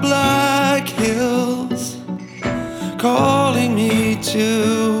over Black Hills, calling me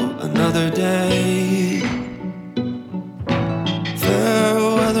to another day. Fair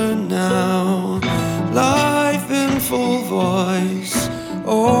weather now, life in full voice,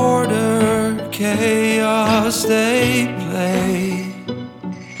 order, chaos they play.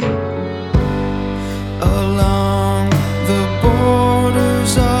 Along the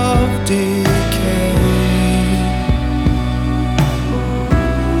borders of decay,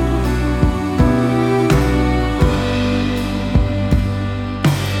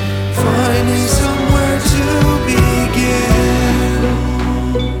 finding somewhere to begin.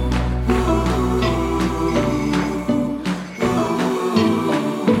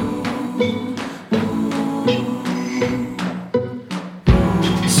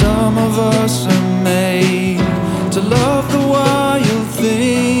 Some of us are made to love the wild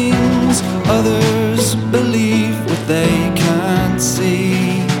things, others believe what they can't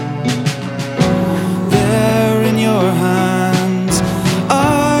see. They're in your hands,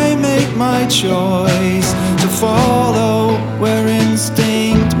 I make my choice to follow where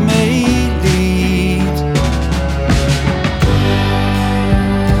instinct may lead.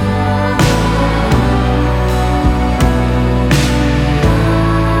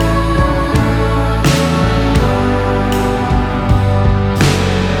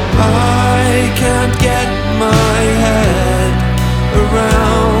 I can't get my head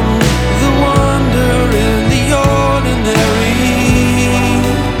around the wonder in the ordinary.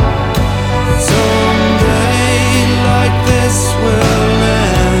 Someday like this will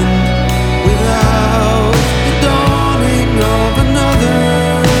end without the dawning of another.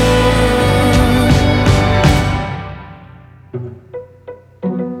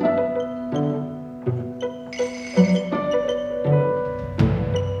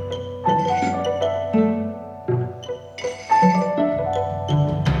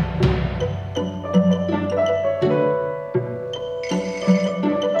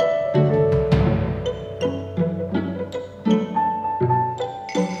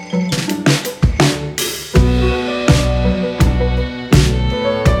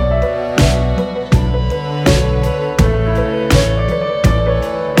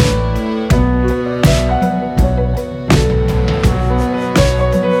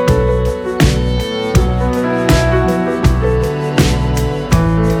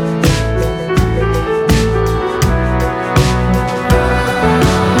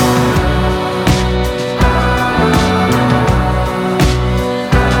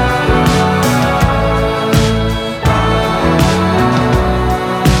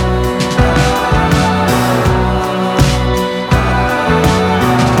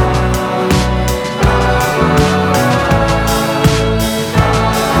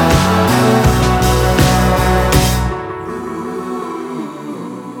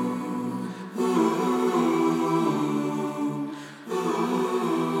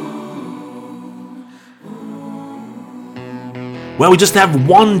 Well, we just have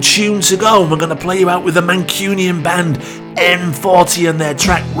 1 tune to go, and we're going to play you out with the Mancunian band M40 and their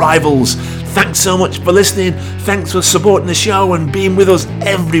track Rivals. Thanks so much for listening. Thanks for supporting the show and being with us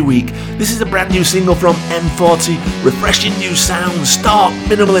every week. This is a brand new single from M40. Refreshing new sound, stark,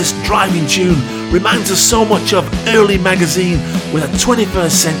 minimalist, driving tune. Reminds us so much of early magazine with a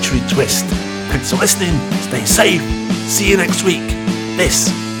 21st century twist. Thanks for listening. Stay safe. See you next week. This,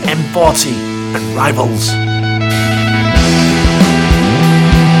 M40 and Rivals.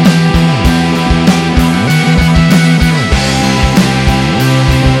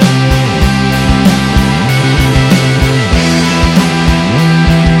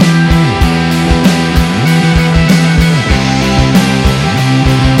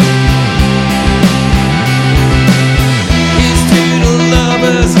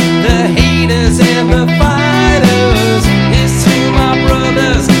 Fighters, here's to my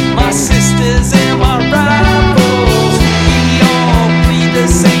brothers, my sisters, and my rides.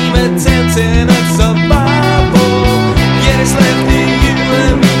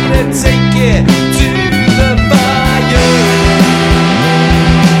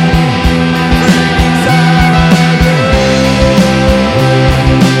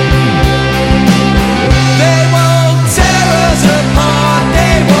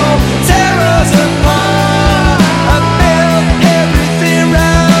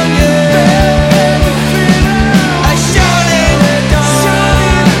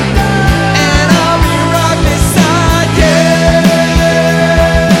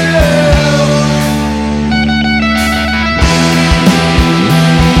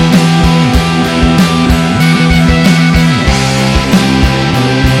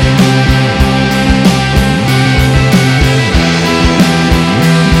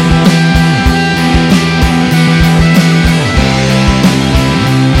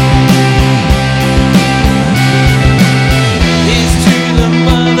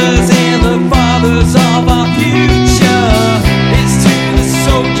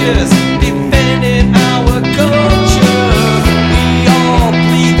 soldiers defending our culture. We all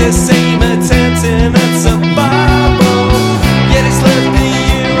bleed the same attention at survival. Yet it's left to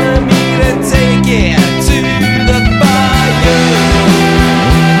you and me to take it to the fire.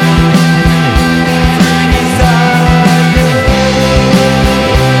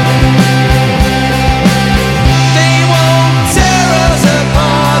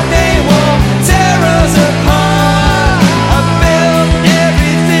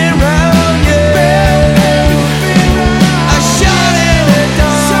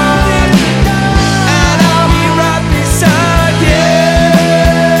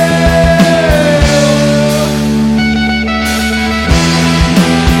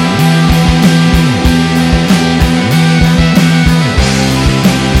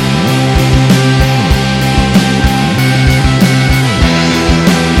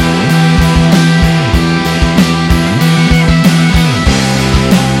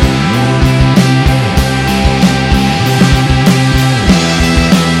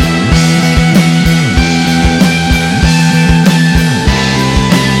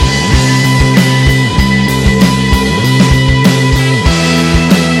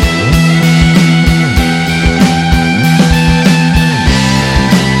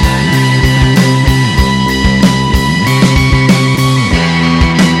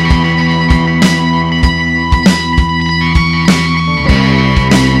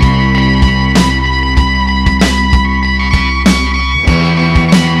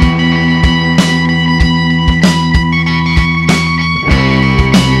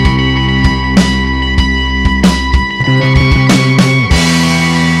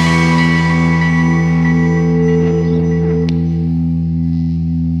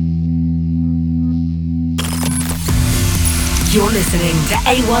 You're listening to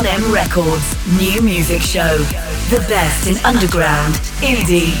A1M Records' new music show. The best in underground,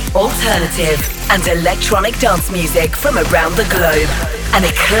 indie, alternative, and electronic dance music from around the globe. An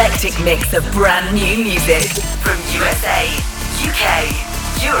eclectic mix of brand new music from USA, UK,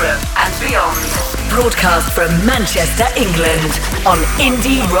 Europe, and beyond. Broadcast from Manchester, England on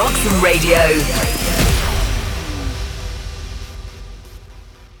Indie Rocks Radio.